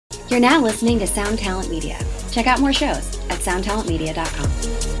You're now listening to Sound Talent Media. Check out more shows at soundtalentmedia.com.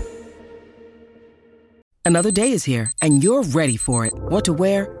 Another day is here, and you're ready for it. What to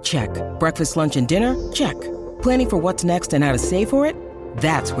wear? Check. Breakfast, lunch, and dinner? Check. Planning for what's next and how to save for it?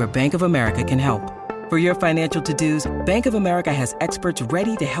 That's where Bank of America can help. For your financial to-dos, Bank of America has experts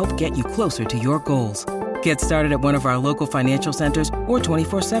ready to help get you closer to your goals. Get started at one of our local financial centers or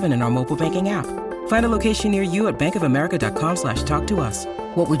 24/7 in our mobile banking app. Find a location near you at bankofamerica.com/talktous.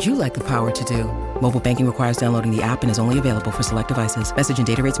 What would you like the power to do? Mobile banking requires downloading the app and is only available for select devices. Message and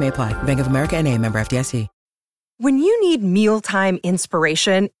data rates may apply. Bank of America N.A., member FDIC. When you need mealtime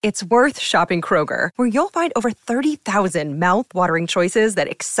inspiration, it's worth shopping Kroger, where you'll find over 30,000 mouth-watering choices that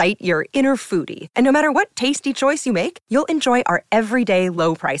excite your inner foodie. And no matter what tasty choice you make, you'll enjoy our everyday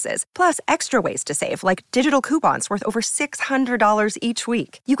low prices, plus extra ways to save, like digital coupons worth over $600 each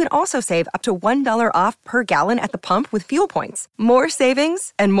week. You can also save up to $1 off per gallon at the pump with fuel points. More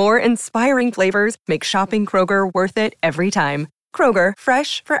savings and more inspiring flavors make shopping Kroger worth it every time. Kroger,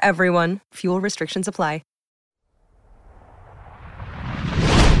 fresh for everyone. Fuel restrictions apply.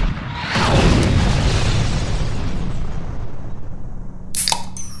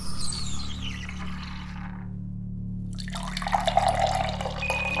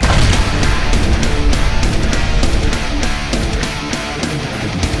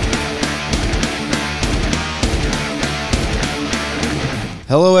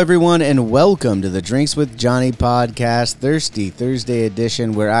 Hello, everyone, and welcome to the Drinks with Johnny podcast, Thirsty Thursday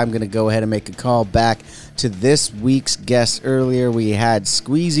edition, where I'm going to go ahead and make a call back to this week's guest. Earlier, we had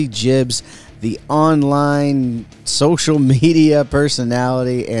Squeezy Jibbs, the online social media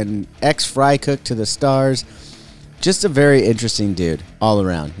personality and ex-fry cook to the stars. Just a very interesting dude all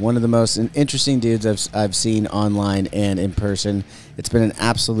around. One of the most interesting dudes I've seen online and in person. It's been an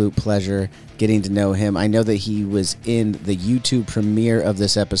absolute pleasure getting to know him. I know that he was in the YouTube premiere of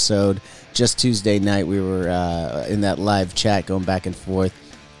this episode just Tuesday night. We were in that live chat going back and forth.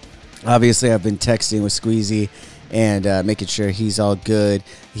 Obviously, I've been texting with Squeezy and making sure he's all good.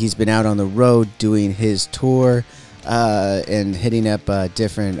 He's been out on the road doing his tour and hitting up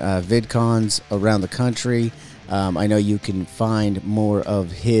different VidCons around the country. I know you can find more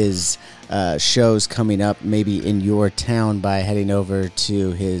of his shows coming up maybe in your town by heading over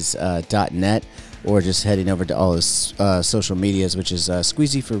to his .net or just heading over to all his social medias, which is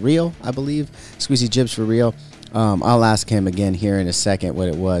Squeezy for Real, I believe. Squeezy Jibbs for Real. I'll ask him again here in a second what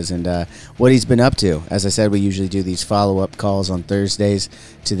it was and what he's been up to. As I said, we usually do these follow-up calls on Thursdays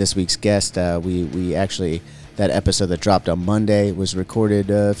to this week's guest. We actually, that episode that dropped on Monday was recorded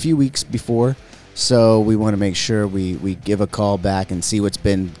a few weeks before. So we want to make sure we give a call back and see what's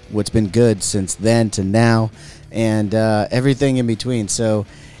been good since then to now, and everything in between. So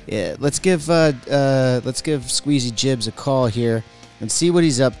let's give Squeezy Jibbs a call here and see what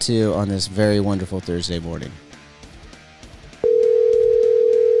he's up to on this very wonderful Thursday morning.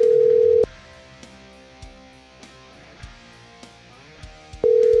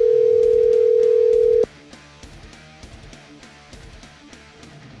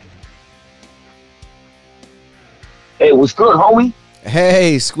 Hey, what's good, homie?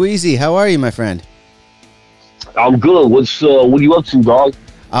 Hey, Squeezy, how are you, my friend? I'm good. What are you up to, dog?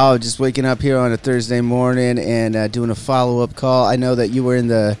 Oh, just waking up here on a Thursday morning and doing a follow-up call. I know that you were in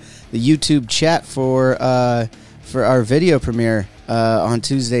the YouTube chat for our video premiere on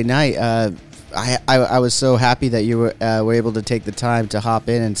Tuesday night. I was so happy that you were able to take the time to hop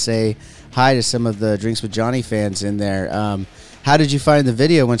in and say hi to some of the Drinks with Johnny fans in there. How did you find the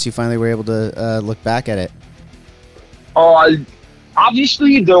video once you finally were able to look back at it?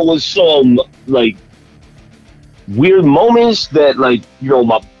 Obviously there was some like weird moments that my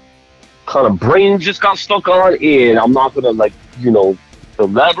kind of brain just got stuck on, and I'm not gonna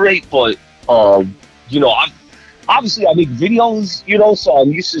elaborate, but I make videos, so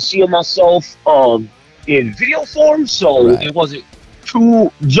I'm used to seeing myself in video form, so right. It wasn't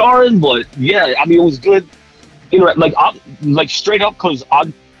too jarring, but yeah, I mean it was good. Straight up, because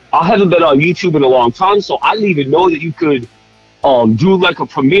I haven't been on YouTube in a long time, so I didn't even know that you could do like a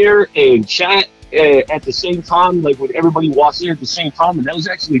premiere and chat at the same time, like when everybody walks in at the same time, and that was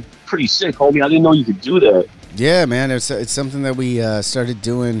actually pretty sick, homie. I didn't know you could do that. Yeah, man, it's something that we started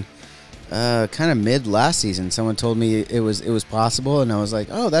doing kind of mid last season. Someone told me it was possible, and I was like,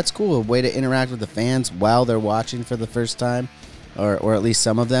 oh, that's cool, a way to interact with the fans while they're watching for the first time, or at least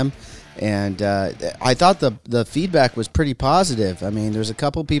some of them. And I thought the feedback was pretty positive. I mean, there's a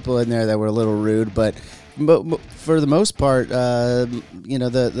couple people in there that were a little rude, but for the most part,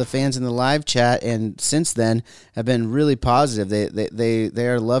 the fans in the live chat and since then have been really positive. They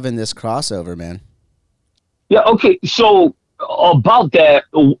are loving this crossover, man. Yeah. Okay. So about that.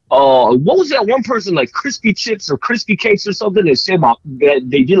 What was that one person like crispy chips or crispy cakes or something that said that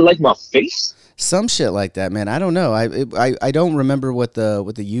they didn't like my face? Some shit like that, man. I don't know. I don't remember what the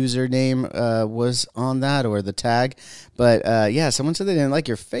username was on that or the tag, but yeah, someone said they didn't like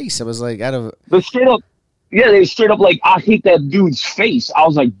your face. I was like, out of But straight up, yeah, they straight up like I hate that dude's face. I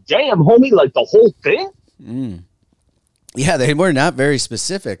was like, damn, homie, like the whole thing. yeah, they were not very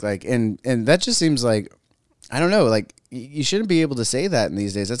specific. Like, and that just seems like, I don't know, like you shouldn't be able to say that in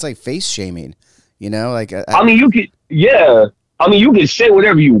these days. That's like face shaming, you know? Like, I mean, you could, yeah. I mean, you can say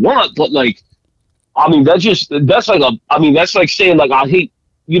whatever you want, but like, I mean, that's like saying like I hate,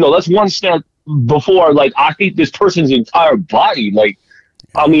 that's one step before like I hate this person's entire body. Like,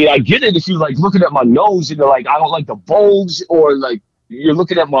 I mean, I get it if you're like looking at my nose and you're like I don't like the bulge, or like you're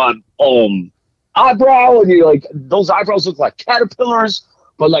looking at my eyebrow and you're like those eyebrows look like caterpillars.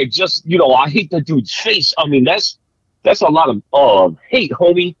 But like just I hate that dude's face. I mean, that's a lot of hate,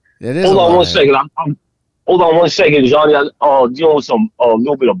 homie. it is. Hold on one second. Hold on one second, Johnny. I'm dealing with some a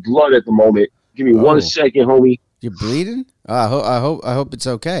little bit of blood at the moment. Give me 1 second, homie. You're bleeding? I hope it's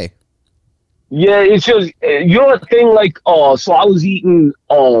okay. Yeah, it's just the thing. Like, so I was eating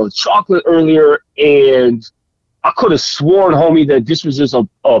chocolate earlier, and I could have sworn, homie, that this was just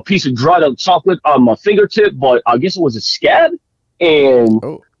a piece of dried up chocolate on my fingertip, but I guess it was a scab, and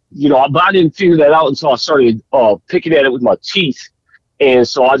but I didn't figure that out until I started picking at it with my teeth, and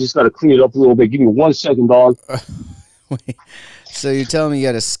so I just got to clean it up a little bit. Give me 1 second, dog. Wait. So you're telling me you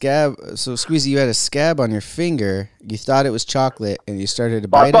had a scab? So Squeezy, you had a scab on your finger. You thought it was chocolate, and you started to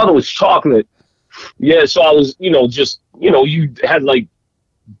bite it. I thought it was chocolate. Yeah, so I was, you had like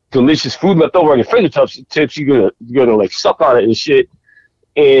delicious food left over on your fingertips. You're gonna like suck on it and shit.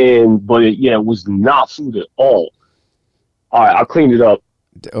 But it was not food at all. All right, I cleaned it up.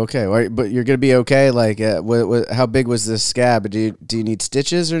 Okay, but you're gonna be okay. Like, how big was this scab? Do you need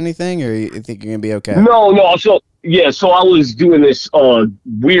stitches or anything, or you think you're gonna be okay? No. So I was doing this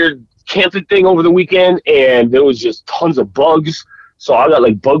weird camping thing over the weekend, and there was just tons of bugs. So I got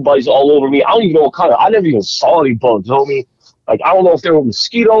like bug bites all over me. I don't even know what kind of. I never even saw any bugs, homie. Like I don't know if they were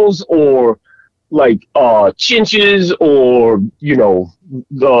mosquitoes or like chinches or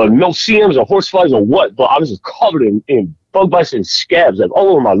the no-see-ums or horseflies or what. But I was just covered in bug bites and scabs, like all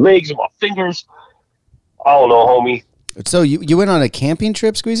over my legs and my fingers. I don't know, homie. So you went on a camping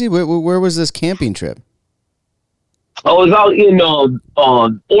trip, Squeezy? Where was this camping trip? I was out in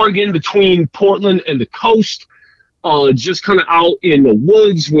Oregon, between Portland and the coast, just kind of out in the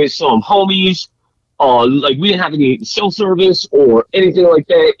woods with some homies. Like we didn't have any cell service or anything like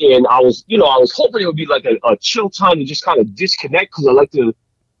that, and I was hoping it would be like a chill time to just kind of disconnect, because I like to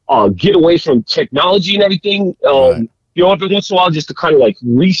get away from technology and everything. Right. Every once in a while, just to kind of like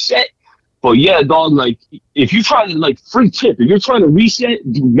reset. But yeah, dog, like if you're trying to like free tip, if you're trying to reset,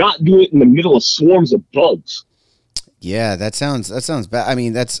 do not do it in the middle of swarms of bugs. Yeah, that sounds bad. I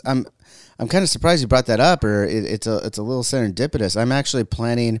mean, I'm kind of surprised you brought that up, or it's a little serendipitous. I'm actually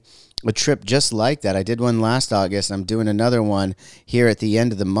planning a trip just like that. I did one last August. I'm doing another one here at the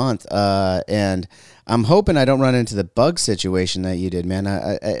end of the month, and I'm hoping I don't run into the bug situation that you did, man.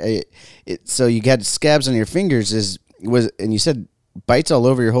 So you got scabs on your fingers, and you said bites all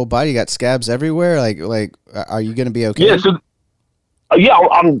over your whole body. You got scabs everywhere. Like, are you gonna be okay? Yeah. So,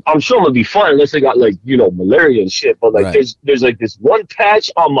 I'm sure I'm gonna be fine unless they got like malaria and shit. But like right. there's like this one patch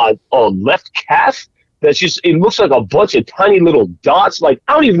on my left calf that's just, it looks like a bunch of tiny little dots. Like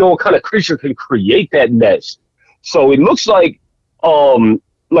I don't even know what kind of creature can create that mess. So it looks like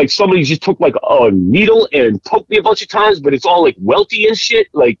somebody just took like a needle and poked me a bunch of times, but it's all like welty and shit,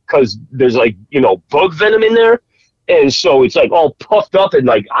 like because there's like bug venom in there, and so it's like all puffed up, and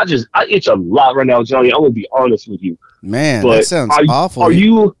like I itch a lot right now, Johnny. I'm gonna be honest with you. Man, that sounds awful. Are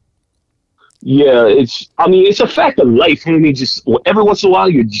you? Yeah, it's a fact of life. Just every once in a while,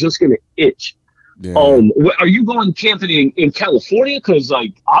 you're just gonna itch. Yeah. Are you going camping in California? Because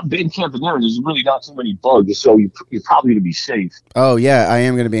like I've been camping there, and there's really not too many bugs, so you're probably gonna be safe. Oh yeah, I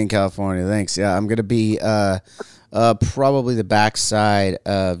am gonna be in California. Thanks. Yeah, I'm gonna be probably the backside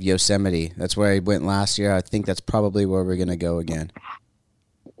of Yosemite. That's where I went last year. I think that's probably where we're gonna go again.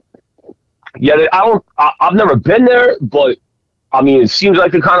 Yeah, I've never been there, but I mean, it seems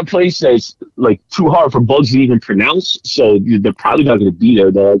like the kind of place that's like too hard for bugs to even pronounce. So they're probably not going to be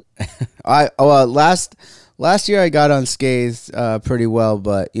there, dog. Last year I got unscathed pretty well,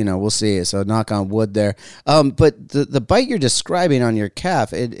 but we'll see. So knock on wood there. But the bite you're describing on your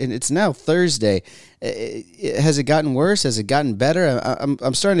calf, it's now Thursday. Has it gotten worse? Has it gotten better?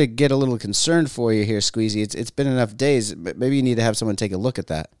 I'm starting to get a little concerned for you here, Squeezy. It's been enough days. Maybe you need to have someone take a look at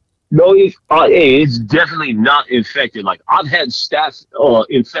that. No, it's definitely not infected. Like I've had staph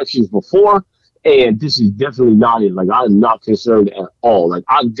infections before, and this is definitely not it. Like I'm not concerned at all. Like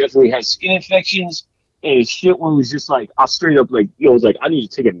I've definitely had skin infections and shit where it was just like I straight up like it was like I need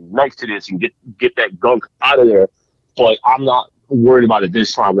to take a knife to this and get that gunk out of there. But I'm not worried about it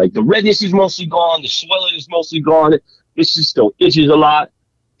this time. Like the redness is mostly gone, the swelling is mostly gone. It's just still itches a lot.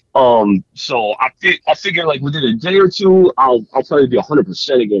 So I figure like within a day or two, I'll probably be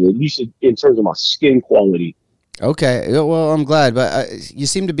 100% again, at least in terms of my skin quality. Okay, well, I'm glad, but you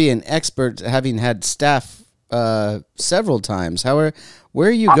seem to be an expert, having had staph several times. Where are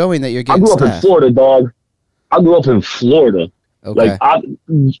you going that you're getting staph? I grew up in Florida, dog. I grew up in Florida. Okay.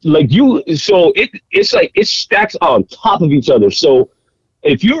 So it's like it stacks on top of each other. So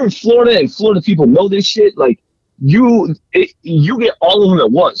if you're in Florida and Florida people know this shit, like you get all of them at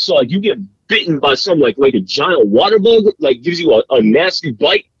once. So like you get bitten by some like a giant water bug, like gives you a nasty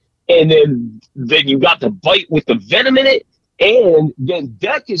bite, and then you got the bite with the venom in it, and then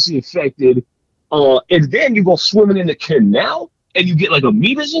that gets infected, and then you go swimming in the canal and you get like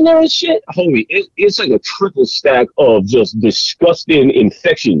amoebas in there and shit. Holy, it's like a triple stack of just disgusting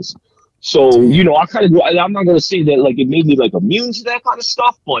infections. So I kind of I'm not gonna say that like it made me like immune to that kind of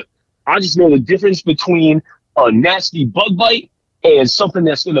stuff, but I just know the difference between a nasty bug bite and something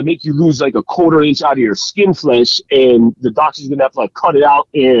that's going to make you lose like a quarter inch out of your skin flesh, and the doctor's going to have to like cut it out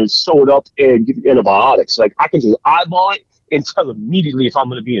and sew it up and give you antibiotics. Like I can just eyeball it and tell immediately if I'm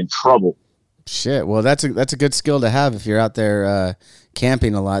going to be in trouble. Shit. Well, that's a good skill to have if you're out there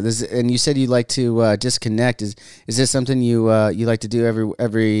camping a lot. And you said you like to disconnect. Is this something you like to do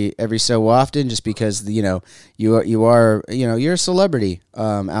every so often? Just because you're a celebrity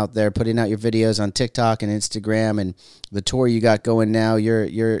out there putting out your videos on TikTok and Instagram, and the tour you got going now.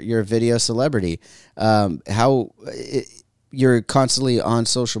 You're a video celebrity. You're constantly on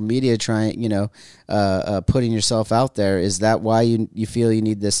social media trying, putting yourself out there. Is that why you feel you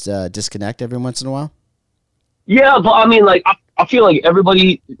need this disconnect every once in a while? Yeah, but I mean, like, I feel like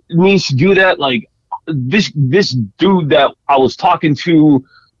everybody needs to do that. Like, this dude that I was talking to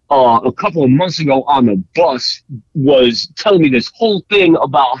a couple of months ago on the bus was telling me this whole thing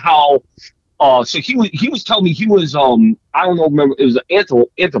about how, so he was telling me he was, I don't know, remember, it was an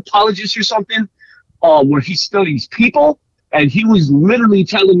anthropologist or something, where he studies people. And he was literally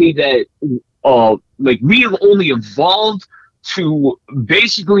telling me that, like, we have only evolved to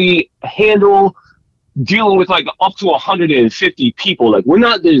basically handle dealing with, like, up to 150 people. Like, we're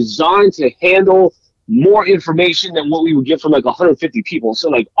not designed to handle more information than what we would get from, like, 150 people. So,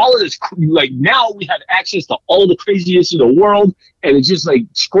 like, all of this, like, now we have access to all the craziness in the world, and it just, like,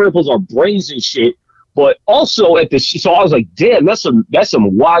 scrambles our brains and shit. But also so I was like, damn, that's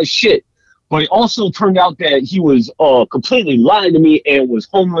some wise shit. But it also turned out that he was completely lying to me and was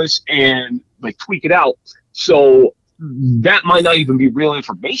homeless and like tweaking out. So that might not even be real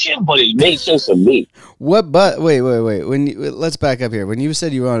information, but it made sense to me. What? But wait. Let's back up here. When you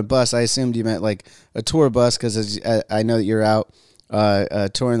said you were on a bus, I assumed you meant like a tour bus, because I know that you're out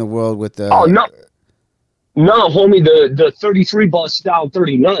touring the world with the. Oh no, homie, the 33 bus down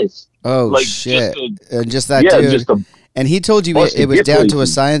 39th. Oh like, shit! Just that dude. And he told you it was down to a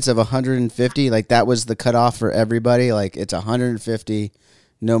science of 150, like that was the cutoff for everybody, like it's 150,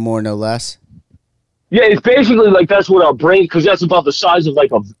 no more, no less? Yeah, it's basically like that's what our brain, because that's about the size of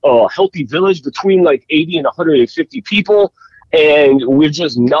like a healthy village between like 80 and 150 people, and we're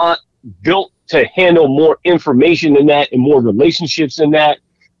just not built to handle more information than that and more relationships than that.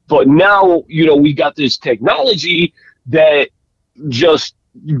 But now, we got this technology that just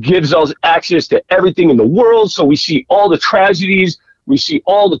gives us access to everything in the world, so we see all the tragedies, we see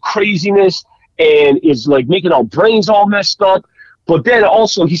all the craziness, and it's like making our brains all messed up. But then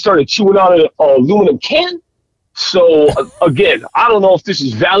also he started chewing out an aluminum can. So again, I don't know if this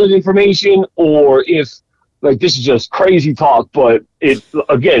is valid information or if like this is just crazy talk, but it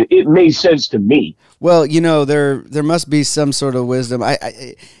made sense to me. Well, there must be some sort of wisdom.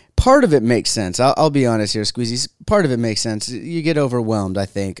 I part of it makes sense. I'll be honest here, Squeezy. Part of it makes sense. You get overwhelmed, I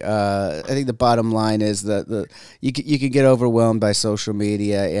think. I think the bottom line is that you can get overwhelmed by social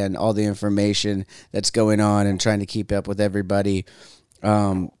media and all the information that's going on and trying to keep up with everybody.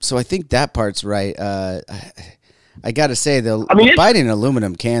 So I think that part's right. I got to say, biting an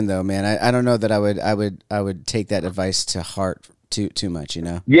aluminum can, though, man, I don't know that I would take that advice to heart too much,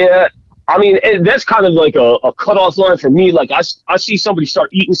 Yeah. I mean, that's kind of like a cutoff line for me. Like, I see somebody start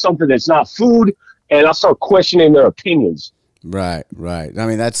eating something that's not food, and I start questioning their opinions. Right. I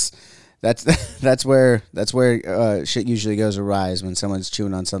mean, that's That's where shit usually goes awry, is when someone's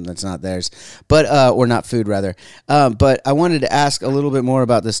chewing on something that's not theirs, but or not food rather. But I wanted to ask a little bit more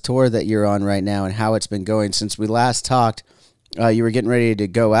about this tour that you're on right now and how it's been going since we last talked. You were getting ready to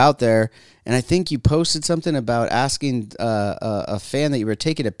go out there, and I think you posted something about asking a fan that you were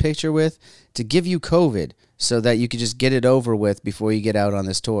taking a picture with to give you COVID so that you could just get it over with before you get out on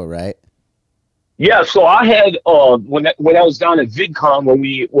this tour, right? Yeah, so I had when I was down at VidCon when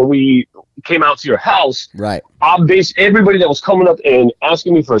we came out to your house, right? Everybody that was coming up and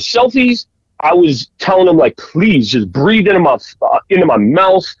asking me for selfies, I was telling them, like, please just breathe into my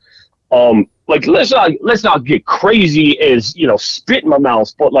mouth. Like, let's not get crazy as, spit in my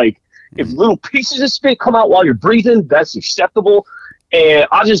mouth, but like if little pieces of spit come out while you're breathing, that's acceptable. And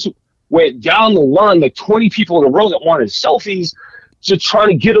I just went down the line, like 20 people in a row that wanted selfies, just trying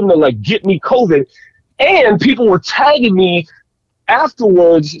to get them to, like, get me COVID. And people were tagging me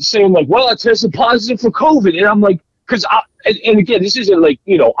afterwards saying, like, well, I tested positive for COVID. And I'm like, and again, this isn't like,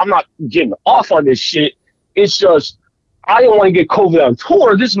 I'm not getting off on this shit. It's just, I don't want to get COVID on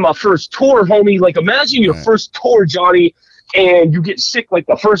tour. This is my first tour, homie. Like, imagine your first tour, Johnny, and you get sick like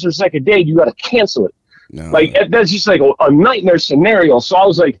the first or second day, you got to cancel it. No. Like, that's just like a nightmare scenario. So I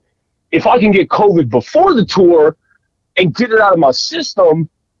was like, if I can get COVID before the tour and get it out of my system,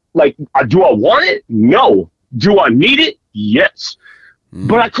 like, do I want it? No. Do I need it? Yes.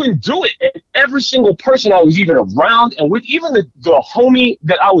 But I couldn't do it. And every single person I was even around, and with even the homie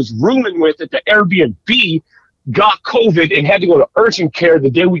that I was rooming with at the Airbnb, got COVID and had to go to urgent care the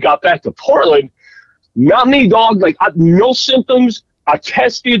day we got back to Portland. Not me, dog. Like, no symptoms. I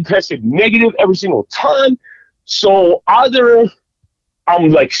tested negative every single time. So either I'm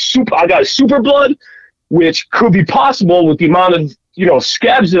like I got super blood, which could be possible with the amount of,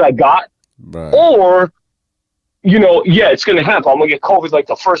 scabs that I got, right. Or, it's going to happen. I'm going to get COVID like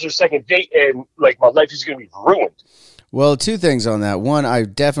the first or second day, and like my life is going to be ruined. Well, two things on that. One, I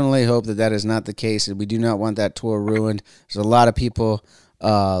definitely hope that is not the case, and we do not want that tour ruined. There's a lot of people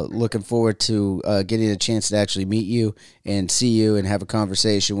looking forward to getting a chance to actually meet you and see you and have a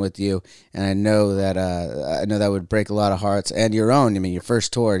conversation with you. And I know that would break a lot of hearts, and your own. I mean, your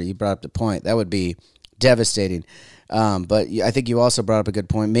first tour, you brought up the point. That would be devastating. But I think you also brought up a good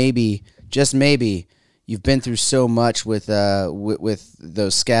point. Maybe, just maybe, you've been through so much with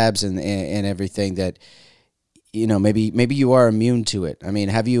those scabs and everything that, maybe you are immune to it. I mean,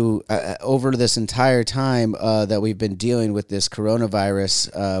 have you, over this entire time that we've been dealing with this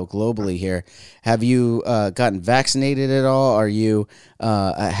coronavirus globally here, have you gotten vaccinated at all?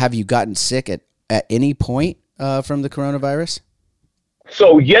 Have you gotten sick at any point from the coronavirus?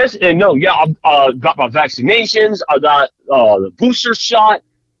 So yes and no. Yeah, I got my vaccinations. I got the booster shot.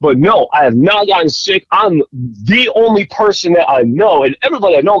 But no, I have not gotten sick. I'm the only person that I know, and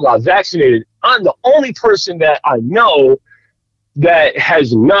everybody I know got vaccinated. I'm the only person that I know that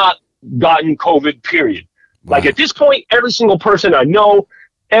has not gotten COVID, period. Wow. Like, at this point, every single person I know,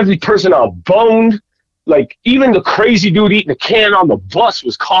 every person I've boned, like, even the crazy dude eating a can on the bus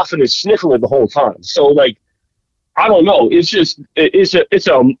was coughing and sniffling the whole time. So, like, I don't know. It's just, it's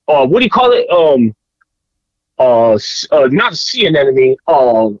a what do you call it? Not a sea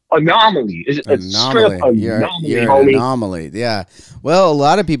anemone, anomaly. Is it anomaly? You're an anomaly. Yeah. Well, a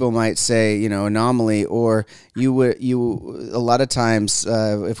lot of people might say, anomaly, or a lot of times,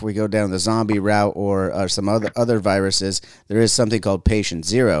 if we go down the zombie route or some other viruses, there is something called patient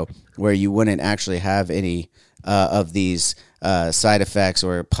zero, where you wouldn't actually have any of these side effects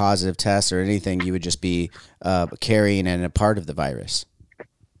or positive tests or anything. You would just be carrying and a part of the virus.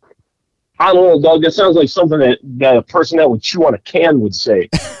 I don't know, dog. That sounds like something that a person that would chew on a can would say.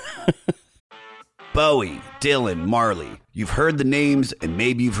 Bowie, Dylan, Marley. You've heard the names and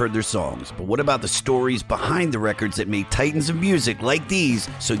maybe you've heard their songs, but what about the stories behind the records that made titans of music like these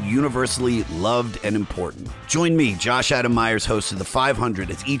so universally loved and important? Join me, Josh Adam Myers, host of The 500,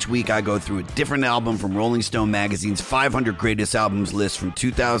 as each week I go through a different album from Rolling Stone magazine's 500 Greatest Albums list from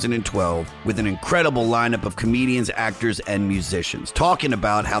 2012 with an incredible lineup of comedians, actors, and musicians talking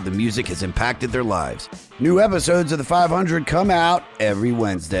about how the music has impacted their lives. New episodes of The 500 come out every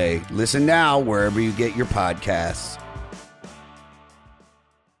Wednesday. Listen now wherever you get your podcasts.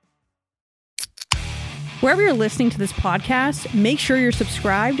 Wherever you're listening to this podcast, make sure you're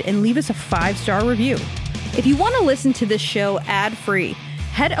subscribed and leave us a 5-star review. If you want to listen to this show ad-free,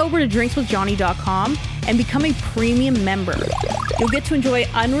 head over to drinkswithjohnny.com and become a premium member. You'll get to enjoy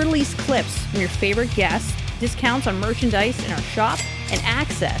unreleased clips from your favorite guests, discounts on merchandise in our shop, and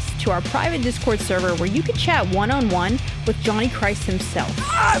access to our private Discord server where you can chat one-on-one with Johnny Christ himself.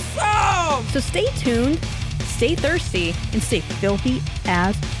 Awesome! So stay tuned, stay thirsty, and stay filthy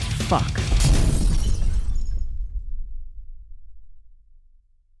as fuck.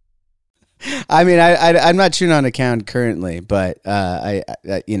 I mean, I'm not tuning on account currently, but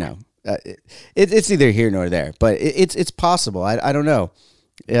it's neither here nor there. But it's possible. I don't know.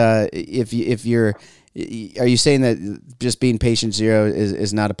 If you're, are you saying that just being patient zero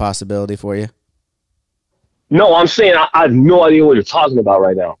is not a possibility for you? No, I'm saying I have no idea what you're talking about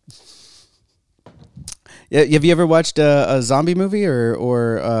right now. Yeah, have you ever watched a zombie movie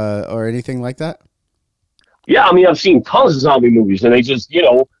or anything like that? Yeah, I mean, I've seen tons of zombie movies, and they just,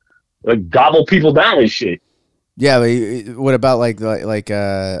 like gobble people down and shit. Yeah, but what about like what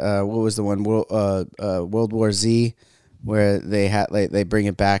was the one World War Z, where they had they bring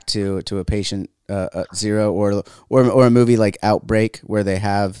it back to a patient zero, or a movie like Outbreak, where they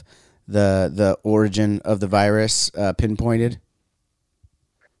have the origin of the virus pinpointed.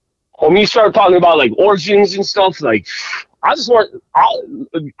 When you start talking about like origins and stuff, like I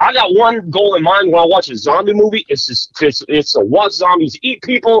got one goal in mind when I watch a zombie movie. It's to watch zombies eat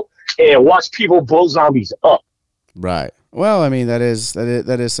people and watch people blow zombies up. Right. Well, I mean that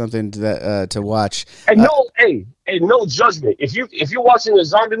is something to watch. And no judgment. If you're watching a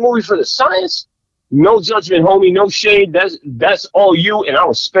zombie movie for the science, no judgment, homie, no shade. That's all you, and I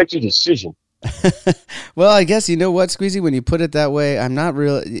respect your decision. Well, I guess you know what, Squeezy, when you put it that way, I'm not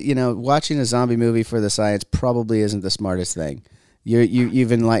real. Watching a zombie movie for the science probably isn't the smartest thing.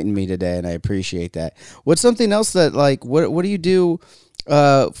 You've enlightened me today, and I appreciate that. What's something else that like what do you do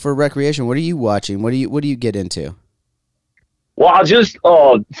for recreation? What are you watching? What do you get into? Well, I just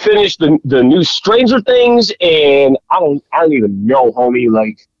finished the new Stranger Things, and I don't even know, homie.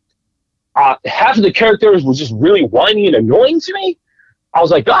 Like half of the characters were just really whiny and annoying to me. I was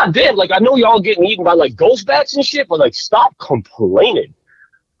like, God damn, like I know y'all getting eaten by like ghost bats and shit, but like stop complaining.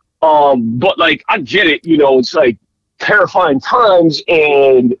 But like I get it, it's like terrifying times,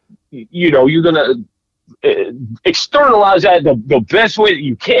 and you're gonna externalize that the best way that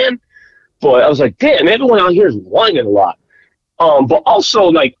you can. But I was like, damn, everyone out here is whining a lot. But also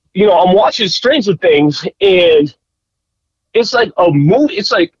like, I'm watching Stranger Things, and it's like a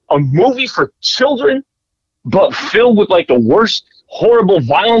movie for children, but filled with like the worst horrible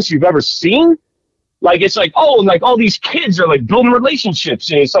violence you've ever seen. Like it's like, oh, like all these kids are like building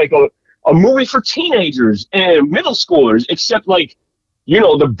relationships, and it's like a movie for teenagers and middle schoolers, except like,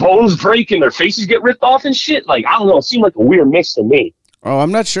 the bones break and their faces get ripped off and shit. Like, I don't know, it seemed like a weird mix to me. Oh,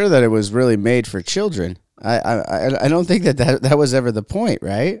 I'm not sure that it was really made for children. I don't think that was ever the point,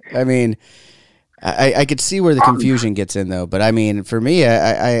 right? I mean, I could see where the confusion gets in, though. But I mean, for me,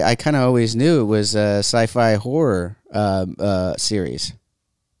 I kind of always knew it was a sci-fi horror series.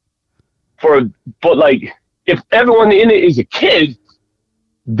 But like, if everyone in it is a kid,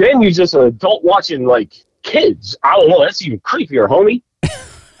 then you're just an adult watching like kids. I don't know. That's even creepier, homie.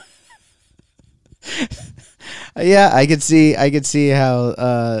 Yeah, I could see how.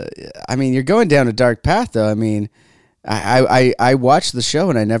 I mean, you're going down a dark path, though. I mean, I watched the show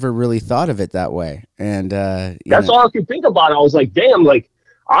and I never really thought of it that way. And that's all I could think about. I was like, damn, like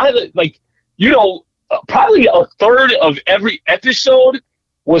probably a third of every episode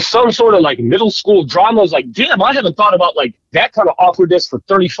was some sort of like middle school drama. I was like, damn, I haven't thought about like that kind of awkwardness for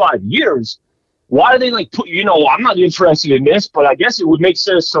 35 years. Why do they like put, I'm not interested in this, but I guess it would make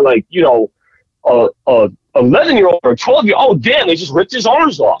sense to like, a 11-year-old or a 12-year-old, oh damn, they just ripped his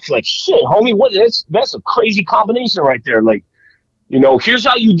arms off. Like shit, homie, that's a crazy combination right there. Like, here's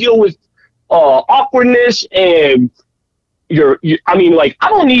how you deal with awkwardness, and I mean, like, I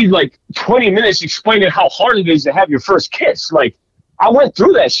don't need like 20 minutes explaining how hard it is to have your first kiss. Like, I went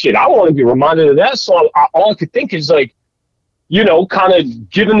through that shit. I want to be reminded of that. So all I could think is like, kind of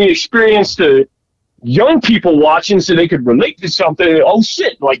giving the experience to young people watching so they could relate to something. Oh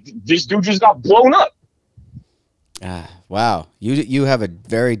shit, like this dude just got blown up. Wow. You have a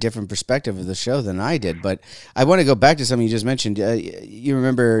very different perspective of the show than I did, but I want to go back to something you just mentioned. You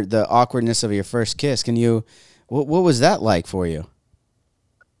remember the awkwardness of your first kiss. What was that like for you?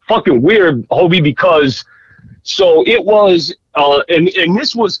 Fucking weird, Hobie, because so it was, and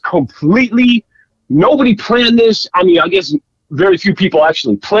this was completely, nobody planned this. I mean, I guess very few people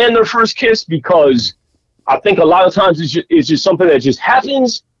actually plan their first kiss, because I think a lot of times it's just something that just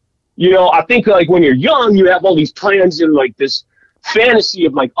happens. I think like when you're young, you have all these plans and like this fantasy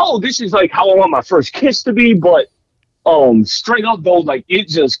of like, oh, this is like how I want my first kiss to be. But straight up though, like it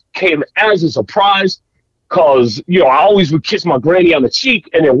just came as a surprise, because, I always would kiss my granny on the cheek.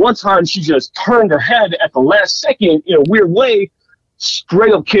 And then one time she just turned her head at the last second in a weird way,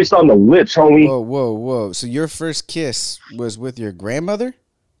 straight up kissed on the lips, homie. Whoa. So your first kiss was with your grandmother?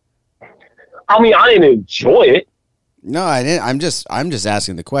 I mean, I didn't enjoy it. No, I didn't. I'm just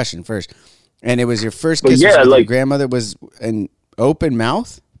asking the question first. And it was your first But kiss yeah, with like- your grandmother was an open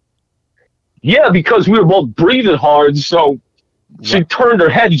mouth? Yeah, because we were both breathing hard, so she turned her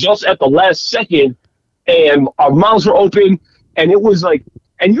head just at the last second, and our mouths were open, and it was like,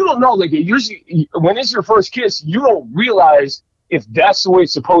 and you don't know, like, usually when it's your first kiss, you don't realize if that's the way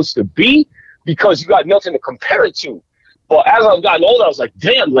it's supposed to be because you got nothing to compare it to. But as I've gotten older, I was like,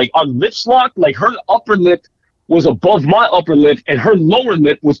 damn, like our lips locked, like her upper lip was above my upper lip, and her lower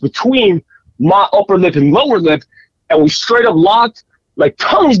lip was between my upper lip and lower lip, and we straight up locked. Like,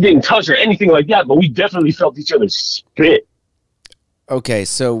 tongues didn't touch or anything like that, but we definitely felt each other spit. Okay,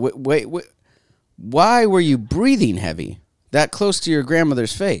 so wait, why were you breathing heavy that close to your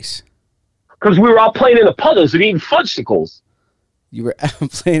grandmother's face? Because we were out playing in the puddles and eating fudgesicles. You were out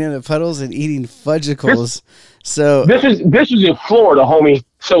playing in the puddles and eating fudgesicles. So This is in Florida, homie.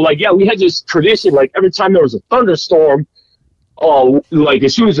 So, like, yeah, we had this tradition, like, every time there was a thunderstorm, like,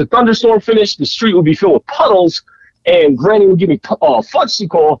 as soon as the thunderstorm finished, the street would be filled with puddles, and Granny would give me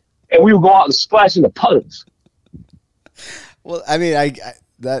fudgesicle, and we would go out and splash in the puddles. well, I mean, I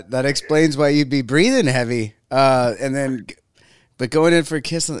that explains why you'd be breathing heavy. But going in for a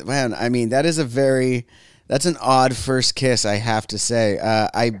kiss, man, I mean, that's an odd first kiss, I have to say.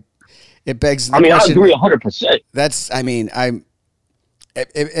 It begs the question. I agree 100%.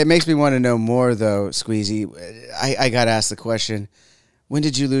 It makes me want to know more, though, Squeezy. I got to ask the question, when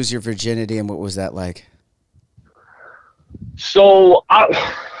did you lose your virginity, and what was that like? So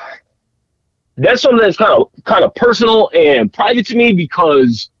that's something that's kind of personal and private to me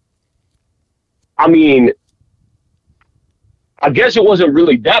because, I mean, I guess it wasn't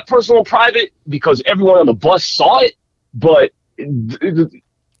really that personal and private because everyone on the bus saw it, but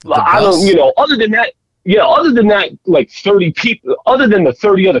I don't, other than that, like 30 people, other than the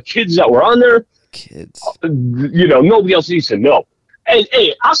 30 other kids that were on there, nobody else needs to know. And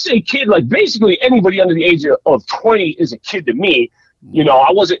hey, I'll say kid, like basically anybody under the age of 20 is a kid to me.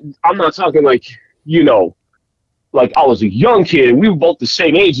 I'm not talking like, like I was a young kid and we were both the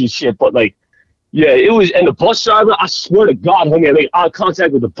same age and shit, but like, yeah, it was, and the bus driver, I swear to God, homie, I made eye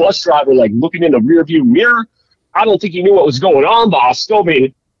contact with the bus driver, like looking in the rearview mirror. I don't think he knew what was going on, but I still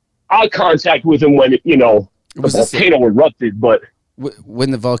made eye contact with him when, the volcano erupted, but...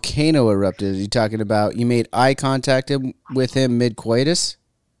 When the volcano erupted, are you talking about you made eye contact with him mid-coitus?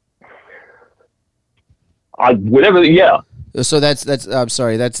 Yeah. So that's I'm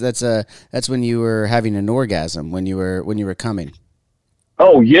sorry, that's when you were having an orgasm, when you were coming.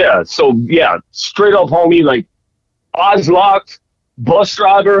 Oh yeah. So yeah, straight up, homie, like eyes locked, bus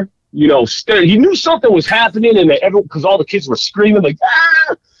driver, he knew something was happening, and because all the kids were screaming like,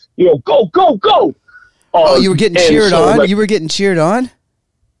 go, go, go. You were getting cheered on? Like, you were getting cheered on?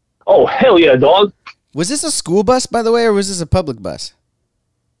 Oh, hell yeah, dog. Was this a school bus, by the way, or was this a public bus?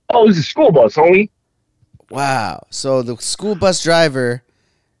 Oh, it was a school bus, homie. Wow. So the school bus driver,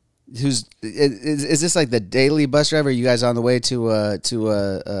 is this like the daily bus driver? Are you guys on the way to what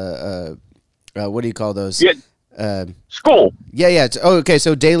do you call those? Yeah. School. Yeah. Okay.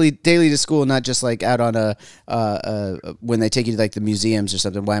 So daily to school, not just like out on when they take you to like the museums or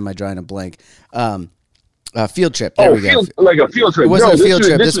something. Why am I drawing a blank? Field trip. There we go. Like a field trip. It wasn't a field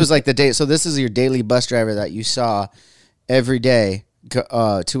trip. This was like the day. So this is your daily bus driver that you saw every day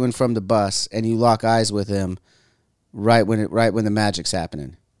to and from the bus, and you lock eyes with him right when the magic's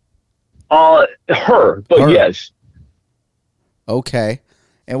happening. Her, but yes. Okay.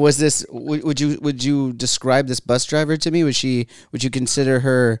 And was this? Would you describe this bus driver to me? Would you consider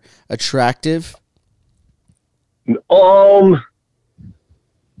her attractive? Not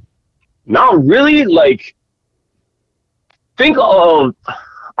really. Like, think of.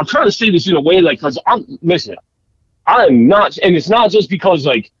 I'm trying to say this in a way, like, because I am not, and it's not just because,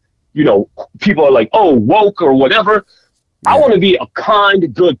 like, people are like, oh, woke or whatever. Yeah. I want to be a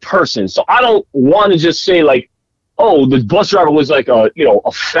kind, good person. So I don't want to just say, like, oh, the bus driver was like a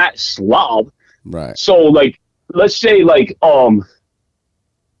fat slob. Right. So, like, let's say, like, round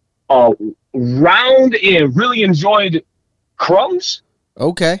and really enjoyed crumbs.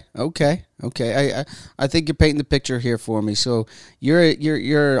 Okay. I think you're painting the picture here for me. So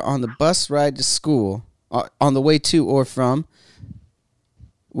you're on the bus ride to school, on the way to or from.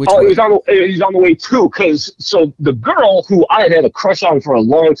 He's on the way to, because so the girl who I had a crush on for a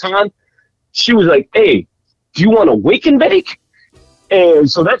long time, she was like, "Hey, do you want to wake and bake?" And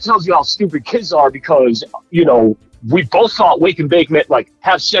so that tells you how stupid kids are, because we both thought wake and bake meant like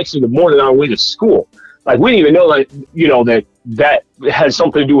have sex in the morning on our way to school. Like, we didn't even know that had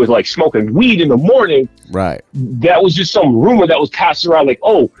something to do with like smoking weed in the morning. Right. That was just some rumor that was passed around, like,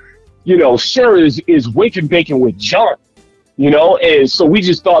 oh, Sarah is waking bacon with John, and so we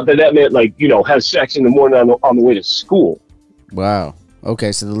just thought that meant like, have sex in the morning on the way to school. Wow.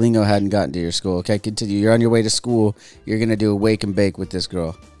 Okay, so the lingo hadn't gotten to your school. Okay, continue. You're on your way to school. You're going to do a wake and bake with this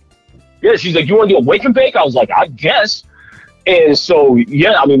girl. Yeah, she's like, you want to do a wake and bake? I was like, I guess. And so,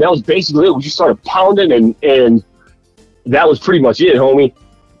 yeah, I mean, that was basically it. We just started pounding, and that was pretty much it, homie.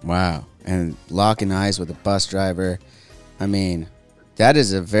 Wow. And locking eyes with a bus driver. I mean,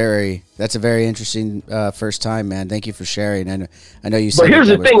 that's a very interesting first time, man. Thank you for sharing. And I know you said. But here's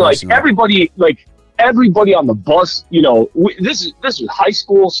the thing, everybody on the bus, this is high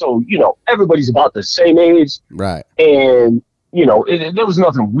school, so everybody's about the same age, right? And there was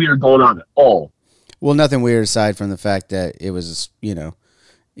nothing weird going on at all. Well, nothing weird aside from the fact that it was,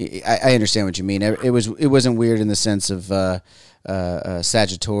 I understand what you mean. It wasn't weird in the sense of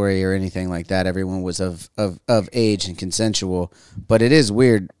statutory or anything like that. Everyone was of age and consensual, but it is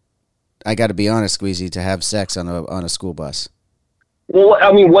weird. I got to be honest, Squeezy, to have sex on a school bus. Well,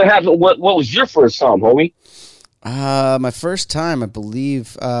 I mean, what happened? What was your first time, homie? My first time, I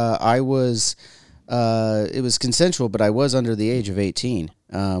believe, it was consensual, but I was under the age of 18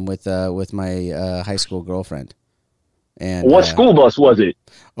 with my high school girlfriend. And what school bus was it?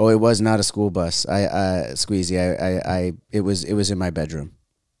 Oh, it was not a school bus. Squeezy, it was in my bedroom.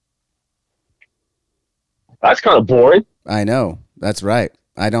 That's kind of boring. I know. That's right.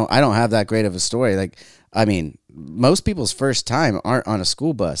 I don't have that great of a story. Like, I mean, most people's first time aren't on a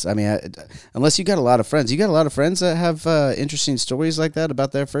school bus. I mean, unless you got a lot of friends. You got a lot of friends that have interesting stories like that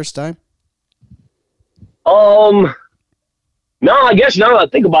about their first time? No, I guess now that I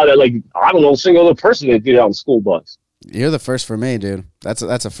think about it, like, I don't know a single other person that did it on a school bus. You're the first for me, dude. That's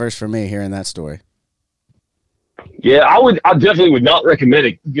a first for me hearing that story. Yeah, I definitely would not recommend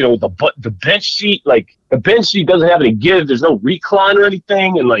it. The bench seat, like, the bench seat doesn't have any give. There's no recline or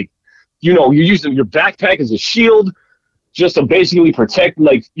anything. And, like, you're using your backpack as a shield just to basically protect,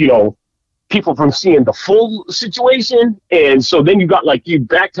 like, people from seeing the full situation. And so then you got, like, your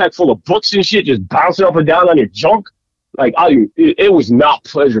backpack full of books and shit just bouncing up and down on your junk. Like, it was not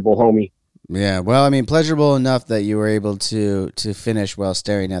pleasurable, homie. Yeah, well, I mean, pleasurable enough that you were able to finish while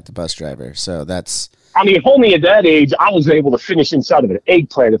staring at the bus driver. So that's... I mean, homie, at that age, I was able to finish inside of an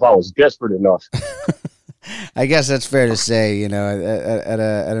eggplant if I was desperate enough. I guess that's fair to say. At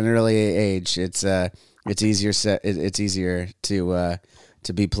an early age, it's easier to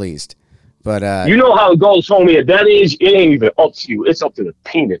be pleased. But you know how it goes, homie. At that age, it ain't even up to you. It's up to the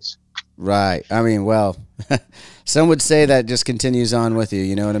penis. Right. I mean, well, some would say that just continues on with you.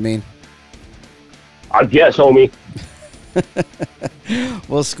 You know what I mean? I guess, homie.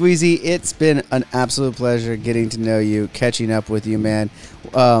 Well, Squeezy, it's been an absolute pleasure getting to know you, catching up with you, man.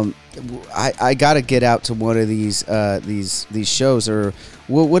 I got to get out to one of these shows. Or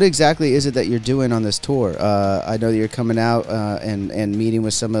what exactly is it that you're doing on this tour? I know that you're coming out and meeting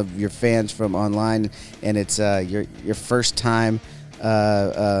with some of your fans from online, and it's your first time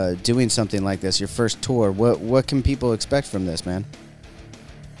doing something like this, your first tour. What can people expect from this, man?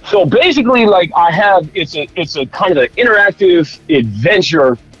 So basically, like, it's a kind of an interactive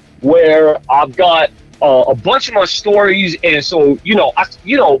adventure where I've got a bunch of my stories, and so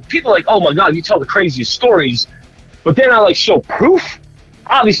people are like, oh my god, you tell the craziest stories, but then I like show proof.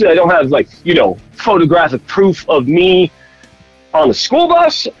 Obviously, I don't have photographic proof of me on the school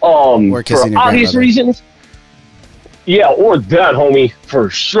bus for obvious reasons. Yeah, or that, homie, for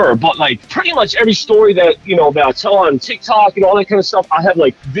sure. But, like, pretty much every story that I tell on TikTok and all that kind of stuff, I have,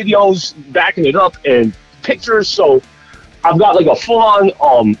 like, videos backing it up and pictures. So I've got, like, a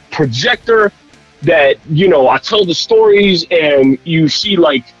full-on projector that, I tell the stories, and you see,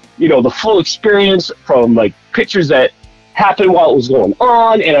 like, the full experience from, like, pictures that happened while it was going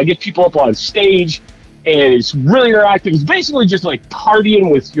on, and I get people up on stage, and it's really interactive. It's basically just, like,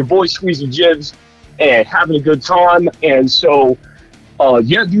 partying with your boy Squeezy Jibs and having a good time. And so,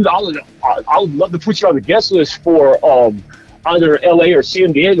 yeah, dude, I would love to put you on the guest list for either LA or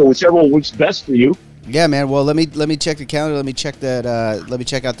San Diego, whichever one works best for you. Yeah, man. Well, let me check the calendar. Let me check that. Let me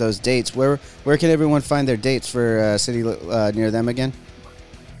check out those dates. Where can everyone find their dates for city near them again?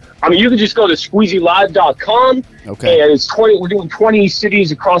 I mean, you can just go to squeezylive.com. Okay. And we're doing 20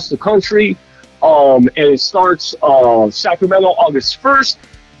 cities across the country. And it starts Sacramento August 1st.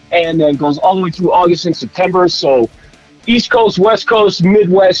 And then goes all the way through August and September. So East Coast, West Coast,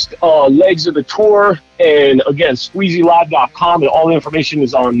 Midwest legs of the tour. And again, squeezylive.com, and all the information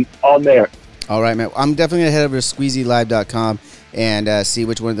is on there. All right, man. I'm definitely going to head over to squeezylive.com, and see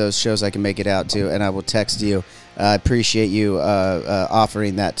which one of those shows I can make it out to, and I will text you. I appreciate you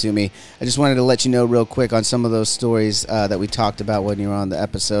offering that to me. I just wanted to let you know real quick on some of those stories that we talked about when you were on the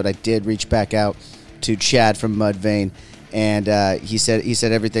episode. I did reach back out to Chad from Mudvayne, and he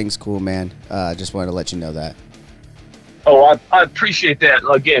said everything's cool, man. Just wanted to let you know that. Oh, I appreciate that.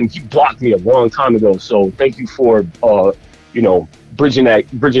 Again, he blocked me a long time ago, so thank you for bridging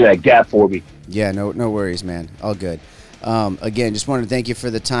that gap for me. Yeah, no worries, man. All good. Again, just wanted to thank you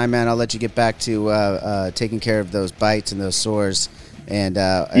for the time, man. I'll let you get back to taking care of those bites and those sores, and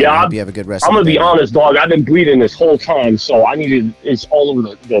I hope you have a good rest of the day. I'm going to be honest, dog. I've been bleeding this whole time, so it's all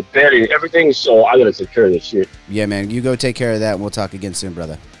over the bed and everything, so I got to take care of this shit. Yeah, man. You go take care of that, and we'll talk again soon,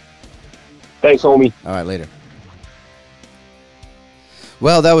 brother. Thanks, homie. All right, later.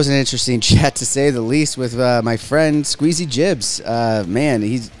 Well, that was an interesting chat, to say the least, with my friend Squeezy Jibs. Man,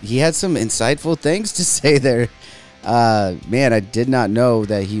 he had some insightful things to say there. Man, I did not know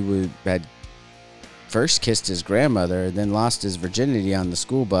that he had first kissed his grandmother and then lost his virginity on the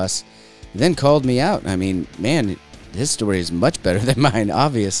school bus, then called me out. I mean, man, his story is much better than mine,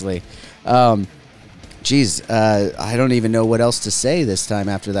 obviously. I don't even know what else to say this time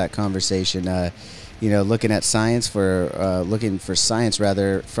after that conversation. Looking for science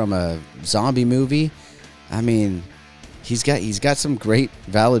from a zombie movie. I mean, he's got some great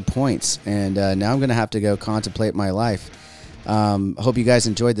valid points, and now I'm gonna have to go contemplate my life. Hope you guys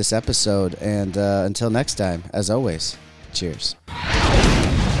enjoyed this episode, and until next time, as always, cheers.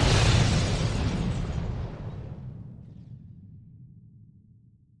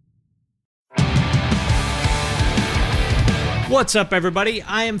 What's up, everybody?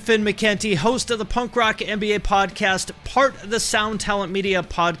 I am Finn McKenty, host of the Punk Rock NBA podcast, part of the Sound Talent Media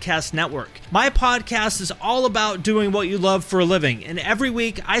podcast network. My podcast is all about doing what you love for a living, and every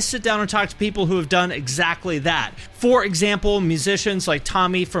week I sit down and talk to people who have done exactly that. For example, musicians like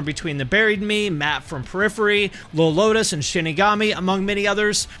Tommy from Between the Buried and Me, Matt from Periphery, Lil Lotus and Shinigami, among many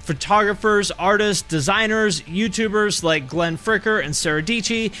others, photographers, artists, designers, YouTubers like Glenn Fricker and Sarah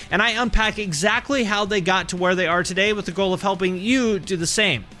Dici, and I unpack exactly how they got to where they are today with the goal of helping you do the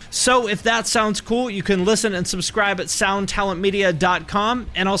same. So if that sounds cool, you can listen and subscribe at soundtalentmedia.com,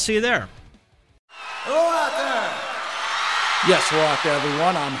 and I'll see you there. Hello out there! Yes, hello out there,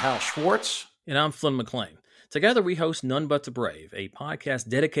 everyone. I'm Hal Schwartz. And I'm Flynn McLean. Together we host None But the Brave, a podcast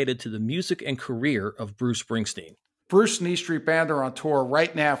dedicated to the music and career of Bruce Springsteen. Bruce and E Street Band are on tour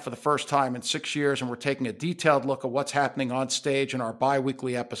right now for the first time in 6 years, and we're taking a detailed look at what's happening on stage in our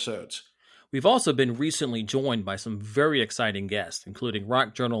bi-weekly episodes. We've also been recently joined by some very exciting guests, including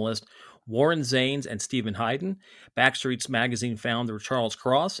rock journalist Warren Zanes and Stephen Hayden, Backstreet's Magazine founder Charles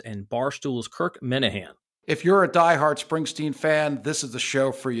Cross, and Barstool's Kirk Minahan. If you're a diehard Springsteen fan, this is the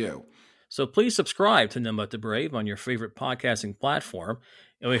show for you. So please subscribe to None But the Brave on your favorite podcasting platform,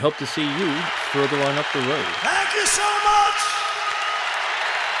 and we hope to see you further on up the road. Thank you so much.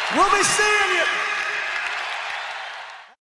 We'll be seeing you.